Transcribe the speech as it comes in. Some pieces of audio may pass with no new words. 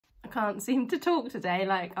can't seem to talk today.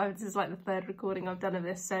 Like, this is like the third recording I've done of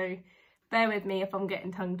this, so bear with me if I'm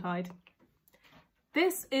getting tongue-tied.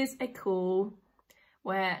 This is a call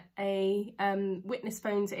where a witness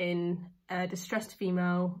phones in a distressed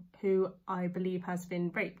female who I believe has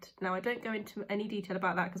been raped. Now, I don't go into any detail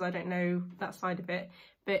about that because I don't know that side of it,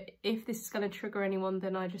 but if this is going to trigger anyone,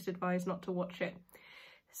 then I just advise not to watch it.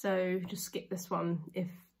 So just skip this one if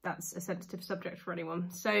that's a sensitive subject for anyone.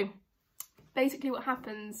 So basically what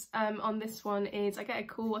happens on this one is I get a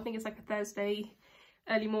call, I think it's like a Thursday,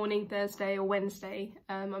 early morning Thursday or Wednesday.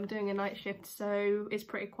 I'm doing a night shift, so it's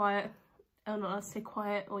pretty quiet. I'm not allowed to say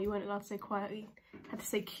quiet, or you weren't allowed to say quiet. You had to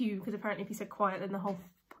say Q, because apparently if you said quiet then the whole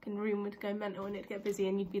fucking room would go mental and it'd get busy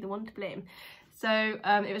and you'd be the one to blame. So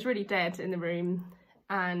it was really dead in the room,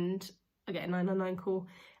 and I get a 999 call,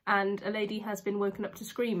 and a lady has been woken up to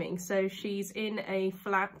screaming. So she's in a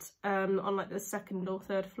flat on like the second or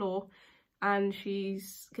third floor, and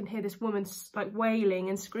can hear this woman like wailing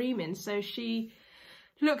and screaming. So she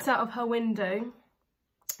looks out of her window,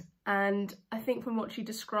 and I think from what she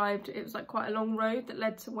described, it was like quite a long road that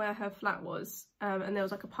led to where her flat was, and there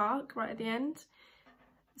was like a park right at the end.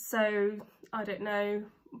 So I don't know,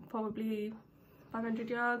 probably 500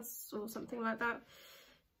 yards or something like that.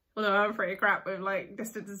 Although I'm pretty crap with like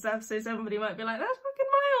distance and stuff, so somebody might be like, that's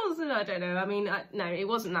fucking miles, and I don't know. I mean, no, it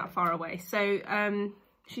wasn't that far away. So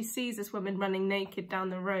she sees this woman running naked down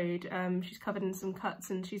the road. She's covered in some cuts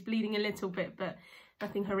and she's bleeding a little bit, but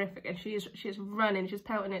nothing horrific. And she is running, she's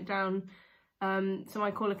pelting it down. So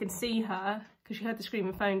my caller can see her because she heard the scream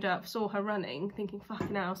and phoned up, saw her running, thinking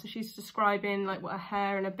fucking hell. So she's describing like what her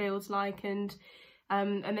hair and her build's like, and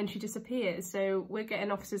then she disappears. So we're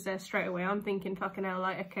getting officers there straight away. I'm thinking fucking hell,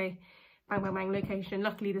 like, okay, bang bang bang, location.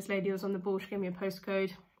 Luckily this lady was on the ball, she gave me a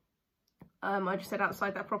postcode. I just said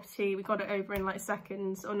outside that property. We got it over in like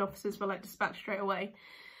seconds, and officers were like dispatched straight away.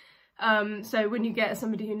 So when you get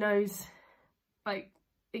somebody who knows, like,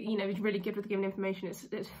 you know, is really good with giving information,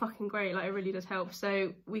 it's fucking great. Like, it really does help.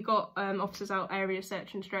 So we got officers out area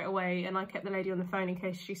searching straight away, and I kept the lady on the phone in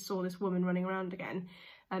case she saw this woman running around again,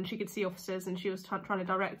 and she could see officers, and she was trying to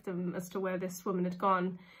direct them as to where this woman had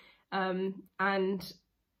gone. And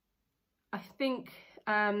I think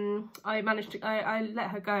I let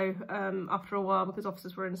her go after a while because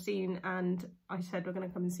officers were on the scene, and I said, we're going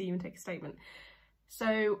to come and see you and take a statement.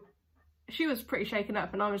 So she was pretty shaken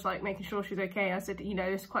up, and I was like making sure she was okay. I said, you know,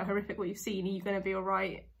 it's quite horrific what you've seen. Are you going to be all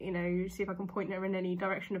right? You know, see if I can point her in any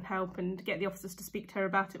direction of help and get the officers to speak to her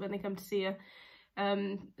about it when they come to see her.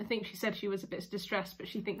 I think she said she was a bit distressed, but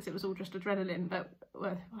she thinks it was all just adrenaline, but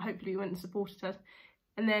well, hopefully we went and supported her.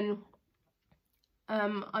 And then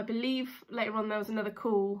I believe later on there was another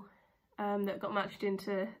call that got matched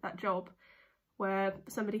into that job where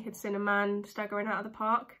somebody had seen a man staggering out of the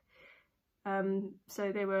park.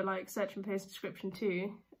 So they were like searching for his description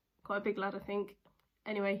too. Quite a big lad, I think.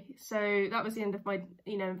 Anyway, so that was the end of my,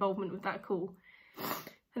 you know, involvement with that call.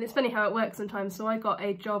 And it's funny how it works sometimes. So I got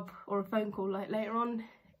a job or a phone call like later on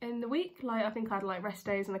in the week. Like, I think I had like rest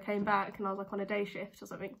days and I came back and I was like on a day shift or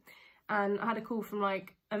something. And I had a call from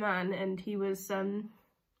like a man, and he was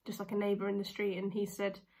just like a neighbour in the street, and he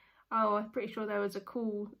said, oh, I'm pretty sure there was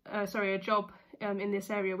a job in this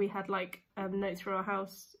area. We had like notes for our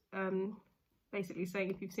house basically saying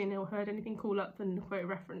if you've seen or heard anything, call up and quote a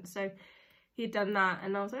reference. So he had done that,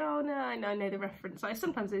 and I was like, oh no, I know the reference. Like,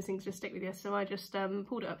 sometimes those things just stick with you, so I just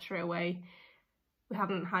pulled it up straight away. We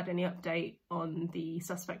haven't had any update on the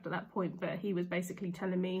suspect at that point, but he was basically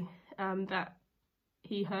telling me that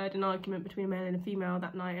he heard an argument between a male and a female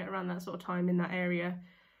that night at around that sort of time in that area.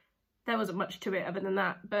 There wasn't much to it other than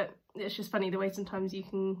that, but it's just funny the way sometimes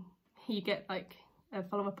you get like a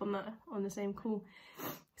follow-up on that on the same call.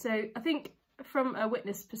 So I think from a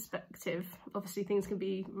witness perspective, obviously things can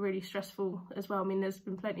be really stressful as well. I mean, there's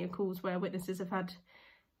been plenty of calls where witnesses have had,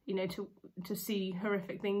 you know, to see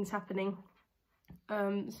horrific things happening.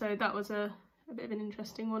 So that was a bit of an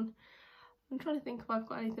interesting one. I'm trying to think if I've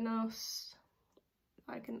got anything else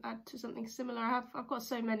I can add to something similar. I've got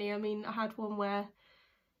so many. I mean, I had one where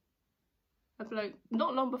a bloke,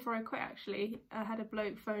 not long before I quit actually, I had a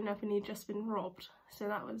bloke phone up and he'd just been robbed. So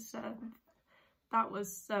that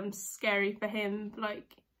was scary for him.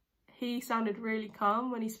 Like, he sounded really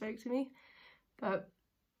calm when he spoke to me, but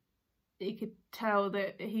you could tell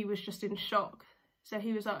that he was just in shock. So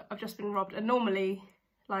he was like, I've just been robbed. And normally,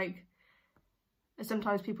 like,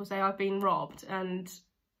 sometimes people say I've been robbed, and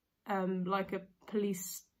like a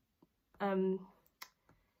police, you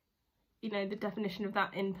know, the definition of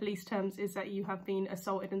that in police terms is that you have been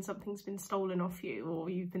assaulted and something's been stolen off you, or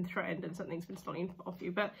you've been threatened and something's been stolen off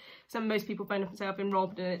you. But most people phone up and say I've been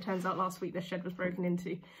robbed, and it turns out last week the shed was broken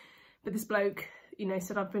into. But this bloke, you know,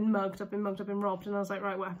 said, I've been mugged, I've been robbed. And I was like,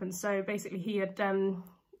 right, what happened? So basically he had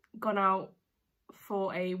gone out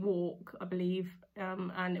for a walk, I believe,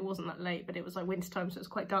 and it wasn't that late, but it was like winter time, so it was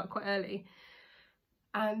quite dark quite early.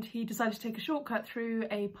 And he decided to take a shortcut through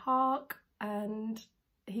a park, and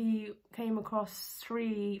he came across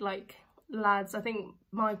 3 like lads. I think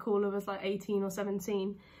my caller was like 18 or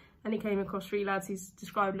 17, and he came across 3 lads he's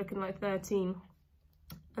described looking like 13,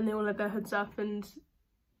 and they all had their hoods up and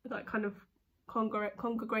like kind of huddled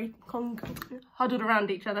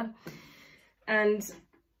around each other. And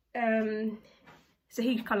so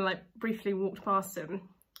he kind of like briefly walked past them,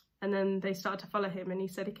 and then they started to follow him, and he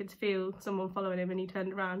said he could feel someone following him, and he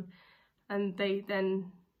turned around, and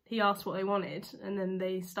he asked what they wanted, and then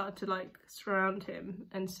they started to like surround him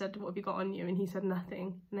and said, what have you got on you? And he said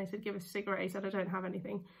nothing, and they said, give us a cigarette. He said, I don't have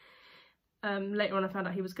anything. Later on I found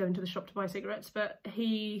out he was going to the shop to buy cigarettes, but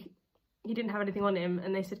he didn't have anything on him,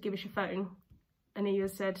 and they said, give us your phone, and he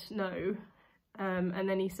said no. And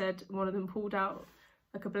then he said one of them pulled out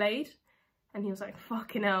like a blade, and he was like,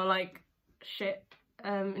 fucking hell, like shit.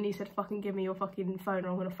 And he said, fucking give me your fucking phone or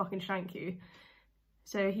I'm gonna fucking shank you.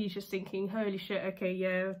 So he's just thinking, holy shit, okay,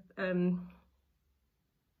 yeah.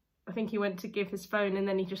 I think he went to give his phone, and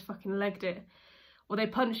then he just fucking legged it. Or they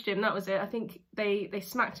punched him, that was it. I think they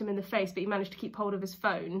smacked him in the face, but he managed to keep hold of his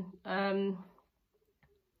phone.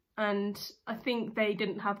 And I think they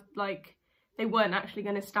didn't have, like, they weren't actually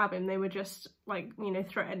going to stab him. They were just, like, you know,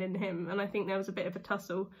 threatening him. And I think there was a bit of a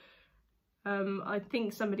tussle. I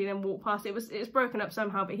think somebody then walked past. It was broken up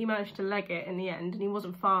somehow, but he managed to leg it in the end, and he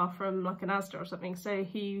wasn't far from like an Asda or something. So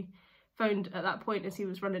he phoned at that point as he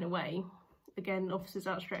was running away. Again, officers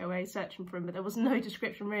out straight away searching for him, but there was no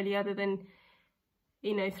description really other than,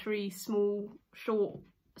 you know, 3 small, short,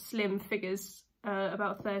 slim figures,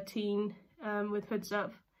 about 13, with hoods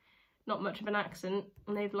up, not much of an accent,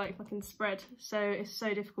 and they've like fucking spread. So it's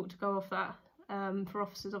so difficult to go off that for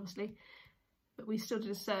officers, obviously. But we still did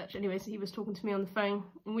a search anyway, so he was talking to me on the phone,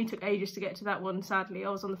 and we took ages to get to that one, sadly. I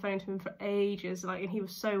was on the phone to him for ages, like, and he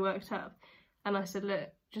was so worked up. And I said, look,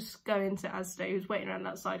 just go into Asda. He was waiting around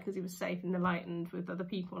outside because he was safe in the light and with other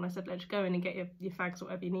people. And I said, let's go in and get your fags or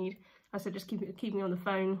whatever you need. I said, just keep me on the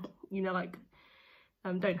phone, you know, like,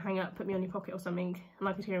 don't hang up, put me on your pocket or something. And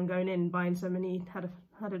I could hear him going in, buying some, and he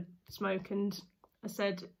had a smoke. And I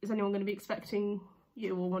said, is anyone going to be expecting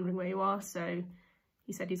you or wondering where you are? So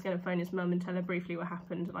he said he's going to phone his mum and tell her briefly what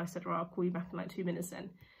happened. And I said, right, I'll call you back in like 2 minutes then.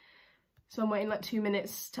 So I'm waiting like 2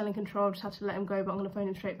 minutes, telling control, just had to let him go, but I'm going to phone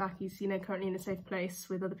him straight back. He's, you know, currently in a safe place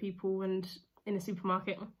with other people and in a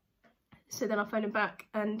supermarket. So then I phoned him back,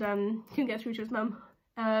 and couldn't get through to his mum.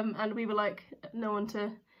 And we were like, no one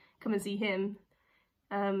to come and see him,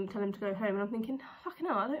 tell him to go home. And I'm thinking, fucking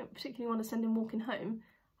hell, I don't particularly want to send him walking home.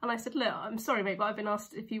 And I said, look, I'm sorry, mate, but I've been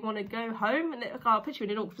asked if you want to go home. And I'll put you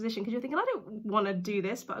in an awkward position because you're thinking, I don't want to do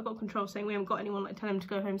this, but I've got control saying we haven't got anyone, like, tell him to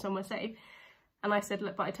go home somewhere safe. And I said,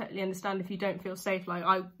 look, but I totally understand if you don't feel safe. Like,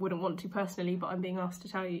 I wouldn't want to personally, but I'm being asked to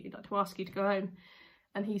tell you, like, to ask you to go home.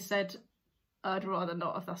 And he said, I'd rather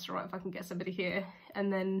not, if that's all right, if I can get somebody here.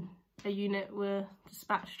 And then a unit were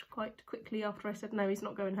dispatched quite quickly after I said, no, he's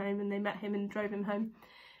not going home. And they met him and drove him home.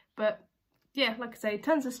 But yeah, like I say,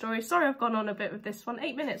 tons of stories. Sorry I've gone on a bit with this one.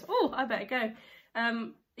 8 minutes. Oh, I better go.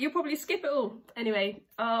 You'll probably skip it all. Anyway,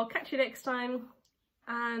 I'll catch you next time.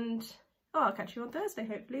 And I'll catch you on Thursday,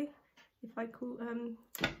 hopefully. If I call,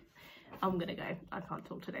 I'm gonna go. I can't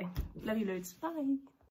talk today. Love you loads. Bye.